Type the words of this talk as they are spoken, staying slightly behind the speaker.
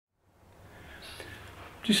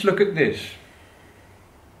just look at this.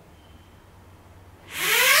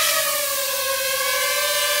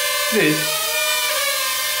 This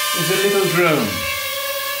is a little drone.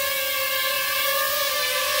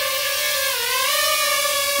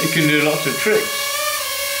 It can do lots of tricks.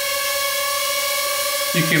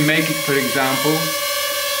 You can make it, for example,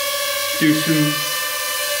 do some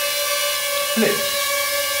flips.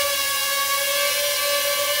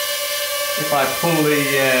 If I pull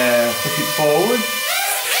push it forward,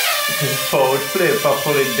 it does a forward flip. If I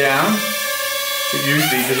pull it down, it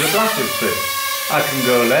usually does a backward flip. I can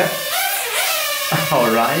go left,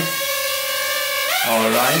 or right,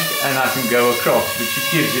 and I can go across, which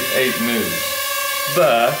gives it 8 moves.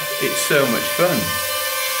 But it's so much fun.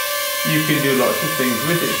 You can do lots of things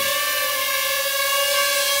with it.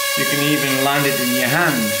 You can even land it in your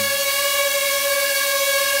hand.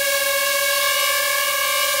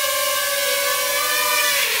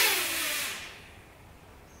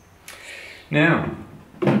 Now,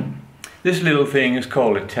 this little thing is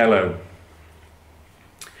called a tello.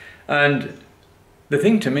 And the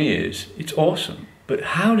thing to me is, it's awesome, but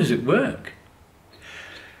how does it work?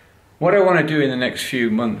 What I want to do in the next few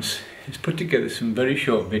months is put together some very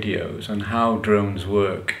short videos on how drones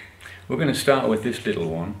work. We're going to start with this little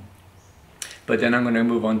one, but then I'm going to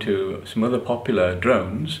move on to some other popular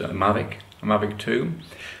drones, a Mavic 2,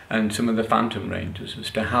 and some of the Phantom ranges as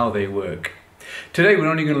to how they work. Today we're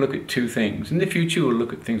only going to look at 2 things. In the future we'll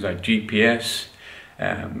look at things like GPS,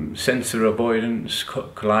 sensor avoidance,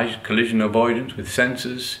 collision avoidance with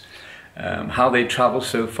sensors, how they travel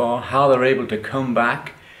so far, how they're able to come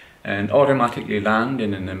back and automatically land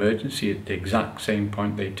in an emergency at the exact same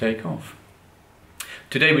point they take off.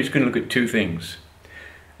 Today we're just going to look at 2 things.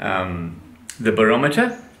 The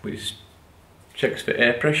barometer, which checks for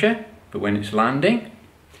air pressure, but when it's landing,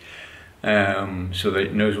 so that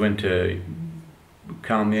it knows when to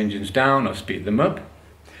calm the engines down or speed them up.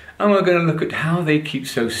 And we're going to look at how they keep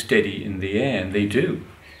so steady in the air, and they do.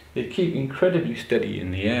 They keep incredibly steady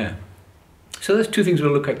in the air. So there's 2 things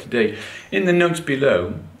we'll look at today. In the notes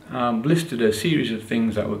below, I've listed a series of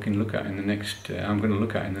things that we can look at in the next, I'm going to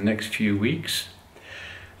look at in the next few weeks.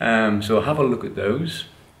 So have a look at those.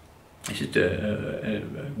 This is a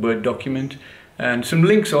Word document, and some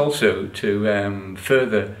links also to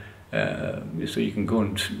further, so you can go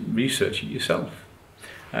and research it yourself.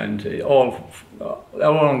 And all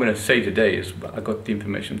I'm going to say today is I got the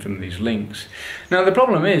information from these links. Now the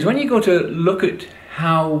problem is, when you go to look at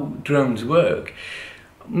how drones work,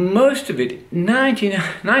 most of it,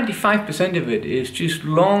 95% of it is just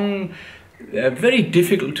long, very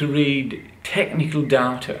difficult to read technical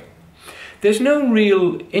data. There's no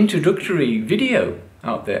real introductory video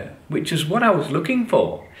out there, which is what I was looking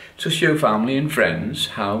for, to show family and friends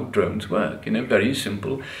how drones work in a very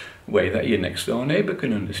simple way that your next door neighbour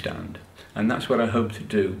can understand. And that's what I hope to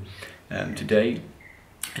do today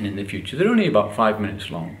and in the future. They're only about 5 minutes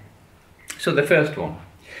long. So the first one,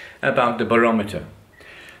 about the barometer.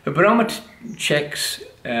 The barometer checks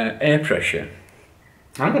air pressure.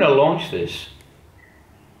 I'm going to launch this.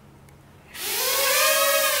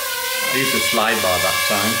 I used a slide bar that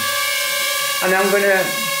time. And I'm going to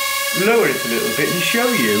lower it a little bit and show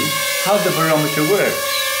you how the barometer works.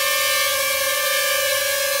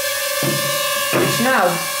 It's now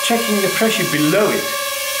checking the pressure below it,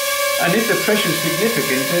 and if the pressure is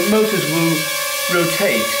significant, the motors will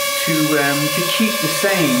rotate to keep the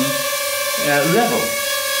same level.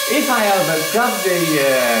 If I grab the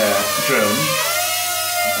drone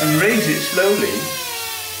and raise it slowly,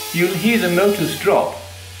 you'll hear the motors drop,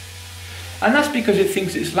 and that's because it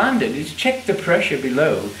thinks it's landed. It's checked the pressure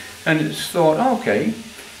below, and it's thought, okay,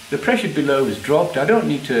 the pressure below has dropped, I don't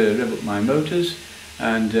need to rev up my motors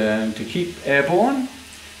and to keep airborne,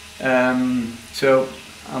 so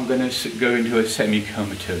I'm going to go into a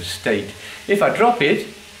semi-comatose state. If I drop it,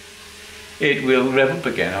 it will rev up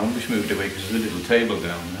again. I'll just move it away because there's a little table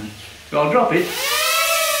down there. So I'll drop it,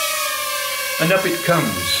 and up it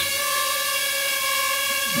comes.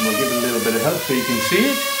 And we'll give it a little bit of help so you can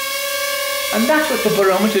see it. And that's what the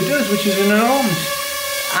barometer does, which is an enormous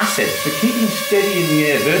asset for keeping steady in the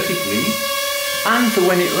air vertically, and for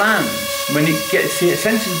when it lands. When it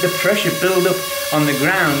senses the pressure build up on the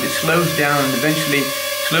ground, it slows down and eventually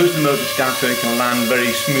slows the motors down so it can land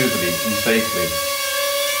very smoothly and safely.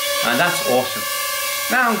 And that's awesome.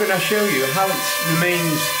 Now I'm going to show you how it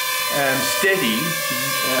remains steady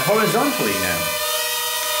horizontally now.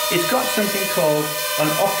 It's got something called an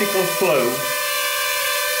optical flow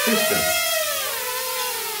system.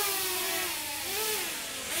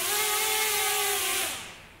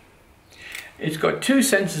 It's got 2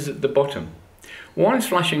 sensors at the bottom. One is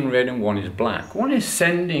flashing red and one is black. One is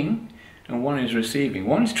sending and one is receiving.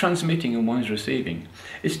 One is transmitting and one is receiving.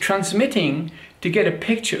 It's transmitting to get a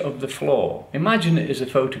picture of the floor. Imagine it as a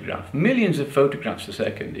photograph. Millions of photographs a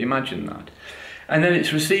second. Imagine that. And then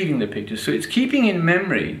it's receiving the picture. So it's keeping in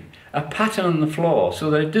memory a pattern on the floor so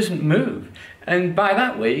that it doesn't move. And by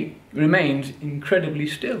that way, it remains incredibly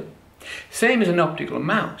still. Same as an optical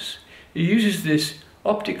mouse. It uses this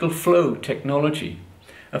optical flow technology,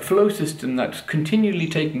 a flow system that's continually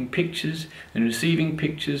taking pictures and receiving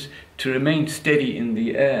pictures to remain steady in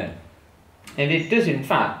the air. And it does, in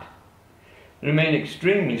fact, remain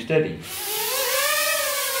extremely steady.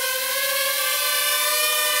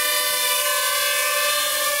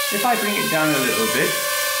 If I bring it down a little bit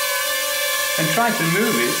and try to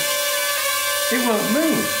move it, it won't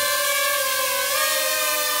move.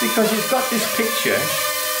 Because it's got this picture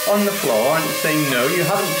on the floor and it's saying, no, you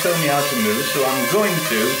haven't told me how to move, so I'm going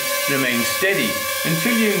to remain steady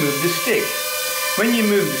until you move the stick. When you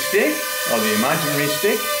move the stick, or the imaginary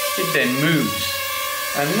stick, it then moves.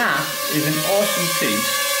 And that is an awesome piece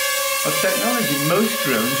of technology. Most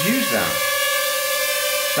drones use that.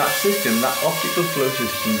 That system, that optical flow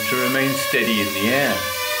system, to remain steady in the air.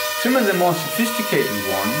 Some of the more sophisticated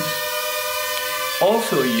ones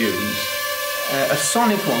also use a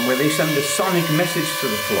sonic one where they send a sonic message to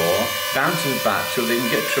the floor, bounces back so they can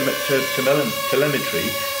get telemetry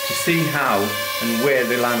to see how and where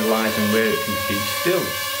the land lies and where it can keep still.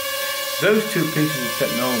 Those two pieces of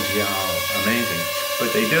technology are amazing,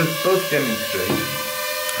 but they both demonstrate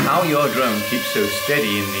how your drone keeps so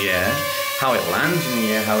steady in the air, how it lands in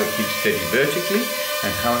the air, how it keeps steady vertically,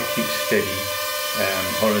 and how it keeps steady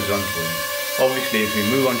horizontally. Obviously, as we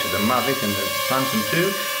move on to the Mavic and the Phantom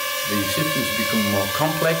 2, the systems become more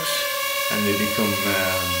complex and they become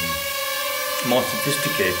more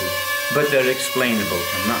sophisticated, but they're explainable,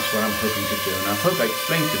 and that's what I'm hoping to do. And I hope I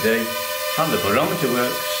explained today how the barometer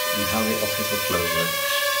works and how the optical flow works.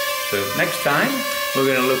 So next time we're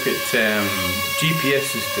going to look at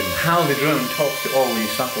GPS system, how the drone talks to all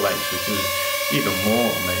these satellites, which is even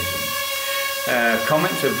more amazing.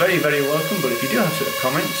 Comments are very, very welcome, but if you do have sort of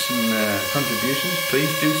comments and contributions, please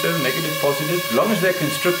do so, negative, positive. As long as they're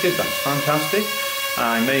constructive, that's fantastic.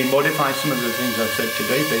 I may modify some of the things I've said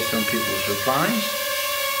today based on people's replies.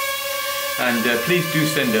 And please do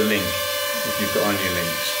send a link if you've got any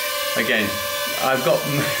links. Again, I've got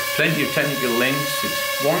plenty of technical links.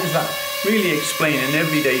 It's ones that really explain in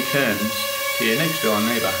everyday terms to your next door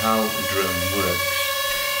neighbour how a drone works.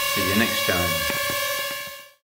 See you next time.